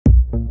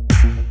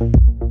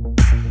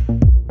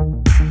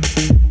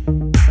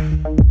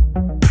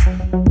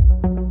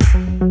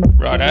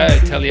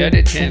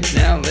Paleo champs.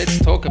 Now let's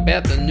talk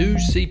about the new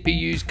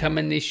CPUs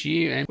coming this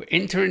year, and we're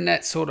entering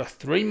that sort of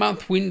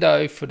 3-month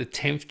window for the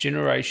 10th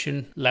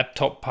generation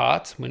laptop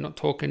parts. We're not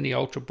talking the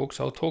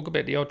Ultrabooks. I'll talk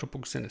about the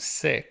Ultrabooks in a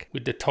sec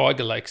with the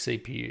Tiger Lake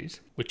CPUs,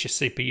 which are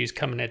CPUs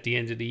coming at the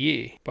end of the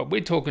year. But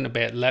we're talking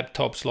about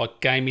laptops like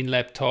gaming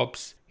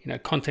laptops,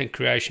 content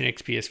creation,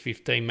 XPS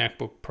 15,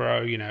 MacBook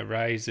Pro,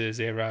 Razers,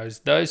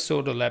 Aeros, those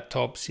sort of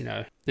laptops,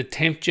 the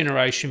 10th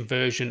generation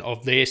version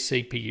of their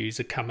CPUs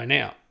are coming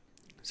out.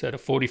 So the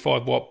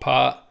 45 watt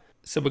part.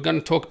 So we're going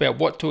to talk about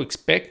what to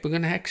expect. We're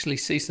going to actually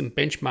see some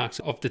benchmarks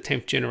of the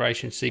 10th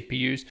generation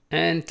CPUs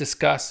and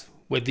discuss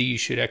whether you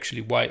should actually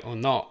wait or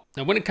not.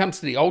 Now, when it comes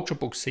to the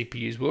Ultrabook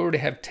CPUs, we already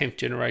have 10th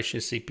generation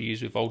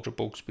CPUs with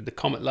Ultrabooks with the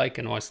Comet Lake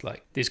and Ice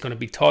Lake. There's going to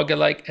be Tiger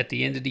Lake at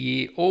the end of the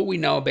year. All we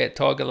know about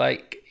Tiger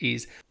Lake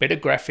is better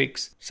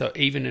graphics, so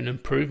even an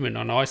improvement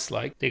on Ice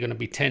Lake. They're going to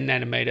be 10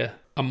 nanometer,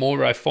 a more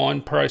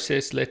refined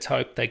process. Let's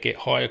hope they get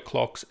higher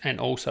clocks, and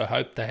also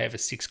hope they have a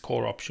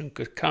 6-core option,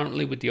 because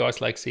currently with the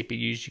Ice Lake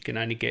CPUs you can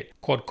only get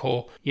quad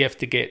core. You have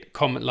to get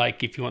Comet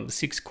Lake if you want the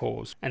 6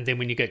 cores, and then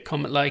when you get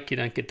Comet Lake you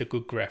don't get the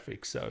good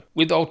graphics. So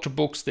with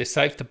Ultrabooks, they're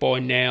safe to buy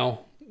now.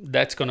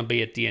 That's going to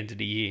be at the end of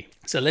the year.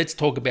 So let's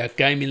talk about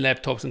gaming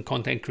laptops and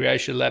content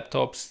creation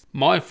laptops.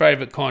 My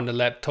favorite kind of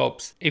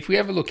laptops. If we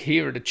have a look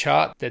here at a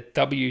chart that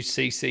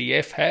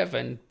WCCF have,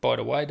 and by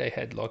the way, they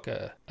had like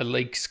a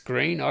leak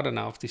screen. I don't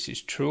know if this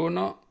is true or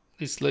not,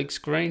 this leak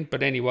screen,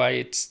 but anyway,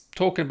 it's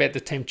talking about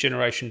the 10th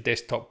generation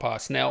desktop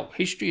parts. Now,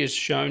 history has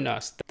shown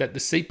us that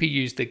the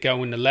CPUs that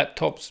go in the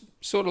laptops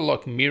sort of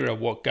like mirror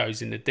what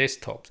goes in the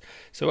desktops.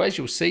 So as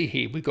you'll see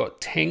here, we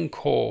got 10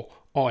 core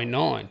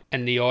i9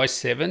 and the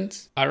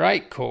i7s are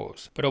 8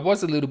 cores. But I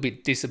was a little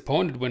bit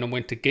disappointed when I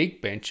went to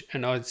Geekbench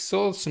and I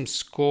saw some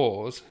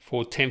scores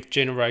for 10th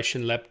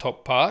generation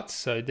laptop parts.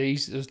 So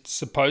these are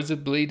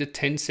supposedly the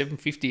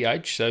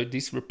 10750H, so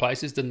this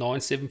replaces the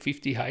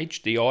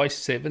 9750H, the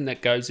i7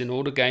 that goes in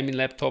all the gaming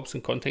laptops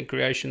and content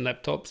creation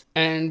laptops.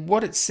 And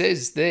what it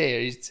says there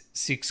is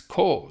 6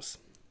 cores.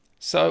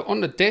 So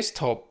on the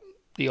desktop,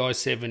 the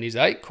i7 is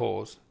 8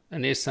 cores.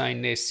 And they're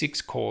saying there's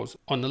 6 cores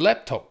on the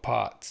laptop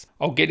parts.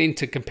 I'll get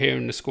into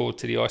comparing the score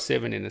to the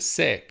i7 in a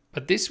sec,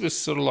 but this was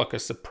sort of like a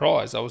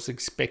surprise. I was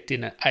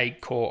expecting an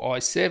 8-core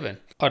i7.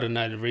 I don't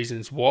know the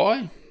reasons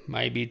why.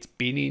 Maybe it's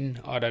binning,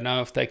 I don't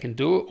know if they can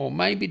do it, or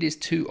maybe there's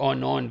 2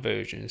 i9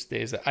 versions.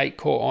 There's an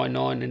 8-core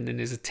i9 and then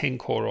there's a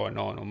 10-core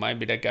i9, or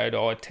maybe they go to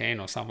i10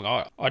 or something.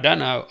 I don't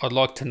know. I'd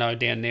like to know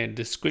down there in the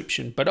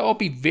description, but I'll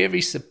be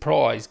very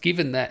surprised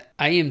given that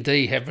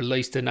AMD have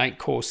released an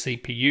 8-core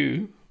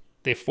CPU,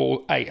 their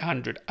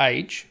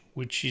 4800H,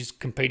 which is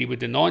competing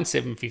with the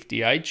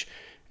 9750H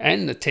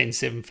and the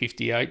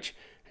 10750H,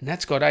 and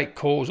that's got 8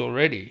 cores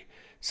already.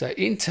 So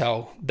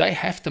Intel, they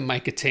have to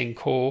make a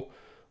 10-core,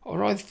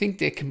 or I think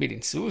they're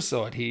committing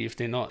suicide here if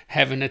they're not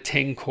having a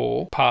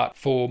 10-core part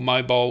for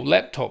mobile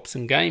laptops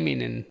and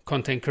gaming and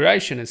content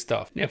creation and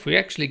stuff. Now, if we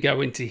actually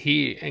go into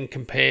here and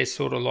compare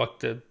sort of like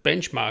the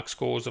benchmark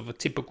scores of a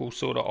typical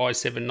sort of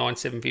i7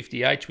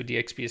 9750H with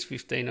the XPS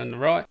 15 on the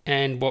right,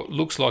 and what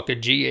looks like a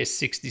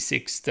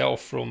GS66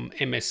 Stealth from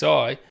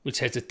MSI, which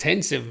has a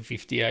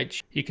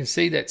 10750H, you can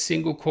see that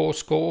single core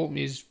score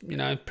is,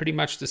 pretty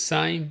much the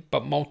same,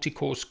 but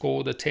multi-core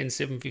score, the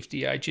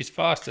 10750H, is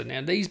faster.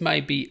 Now, these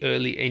may be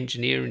early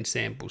engineering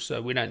samples,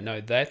 so we don't know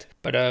that,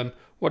 but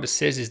what it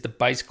says is the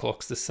base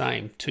clock's the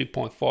same,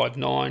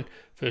 2.59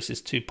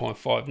 versus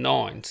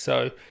 2.59.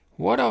 so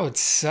what I would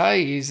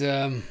say is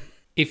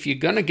if you're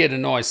going to get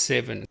an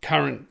i7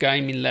 current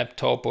gaming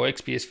laptop or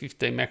XPS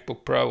 15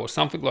 MacBook Pro or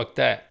something like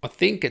that, I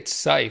think it's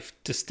safe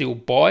to still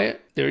buy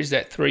it. There is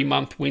that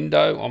 3-month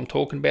window I'm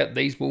talking about.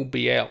 These will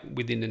be out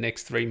within the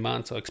next 3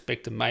 months. I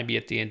expect them maybe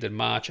at the end of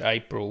March,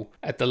 April,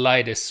 at the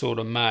latest sort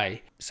of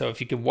May. So if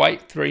you could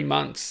wait 3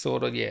 months,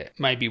 sort of, yeah,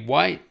 maybe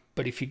wait.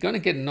 But if you're going to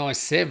get an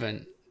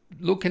i7,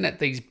 looking at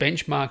these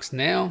benchmarks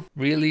now,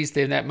 really is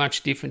there that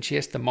much difference?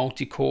 Yes, the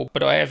multi-core,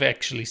 but I have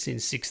actually seen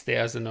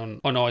 6000 on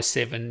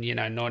i7,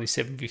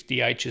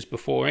 9750Hs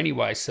before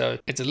anyway, so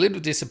it's a little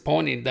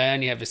disappointing they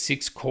only have a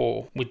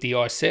 6-core with the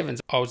i7s.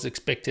 I was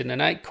expecting an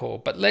 8-core,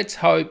 but let's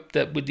hope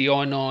that with the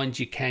i9s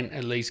you can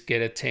at least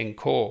get a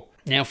 10-core.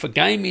 Now for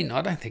gaming,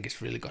 I don't think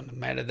it's really going to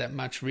matter that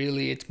much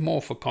really. It's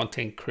more for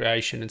content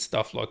creation and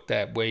stuff like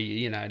that where,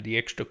 the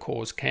extra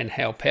cores can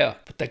help out.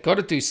 But they've got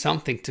to do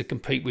something to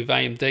compete with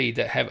AMD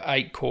that have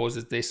 8 cores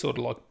as their sort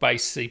of like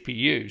base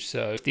CPU.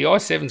 So if the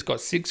i7's got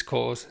 6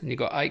 cores and you've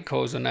got 8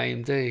 cores on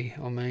AMD,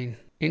 I mean,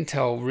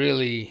 Intel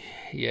really,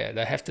 yeah,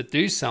 they have to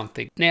do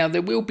something. Now,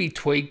 there will be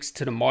tweaks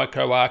to the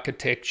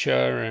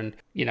microarchitecture and,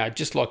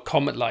 just like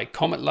Comet Lake.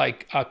 Comet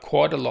Lake are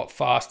quite a lot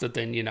faster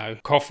than,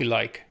 Coffee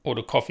Lake or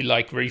the Coffee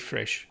Lake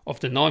refresh of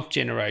the 9th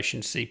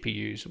generation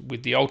CPUs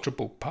with the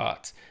Ultrabook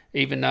parts.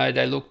 Even though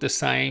they look the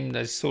same,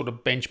 they sort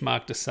of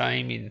benchmark the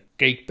same in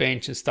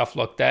Geekbench and stuff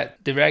like that,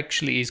 there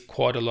actually is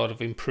quite a lot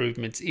of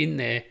improvements in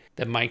there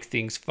that make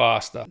things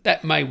faster.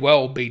 That may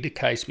well be the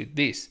case with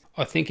this.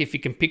 I think if you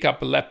can pick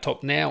up a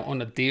laptop now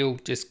on a deal,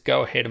 just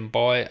go ahead and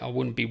buy it. I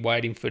wouldn't be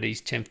waiting for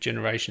these 10th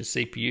generation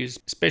CPUs,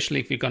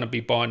 especially if you're going to be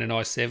buying an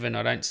i7.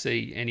 I don't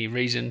see any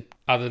reason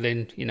other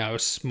than, you know, a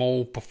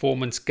small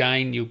performance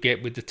gain you'll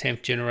get with the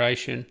 10th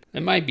generation. They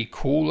may be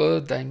cooler,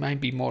 they may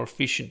be more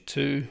efficient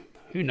too.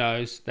 Who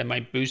knows? They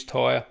may boost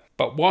higher.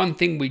 But one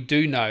thing we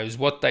do know is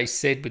what they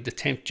said with the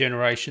 10th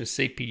generation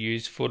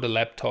CPUs for the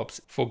laptops,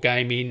 for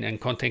gaming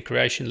and content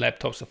creation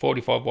laptops, the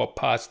 45 watt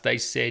parts, they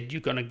said you're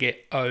going to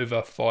get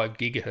over 5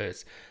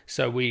 gigahertz.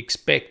 So we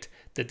expect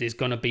that there's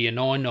going to be an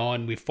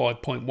i9 with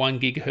 5.1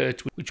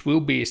 gigahertz, which will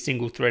be a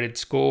single threaded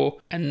score,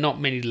 and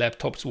not many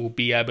laptops will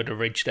be able to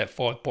reach that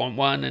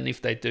 5.1, and if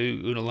they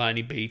do, it'll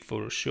only be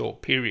for a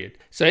short period.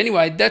 So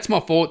anyway, that's my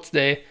thoughts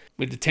there.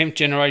 With the 10th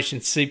generation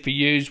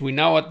CPUs, we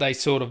know what they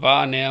sort of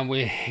are now.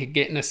 We're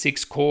getting a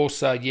 6 core,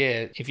 so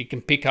yeah, if you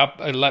can pick up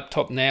a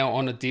laptop now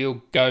on a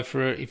deal, go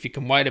for it. If you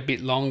can wait a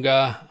bit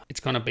longer, it's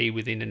going to be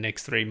within the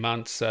next 3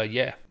 months. So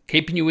yeah,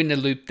 keeping you in the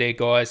loop there,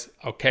 guys.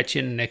 I'll catch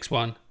you in the next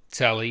one.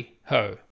 Tally ho.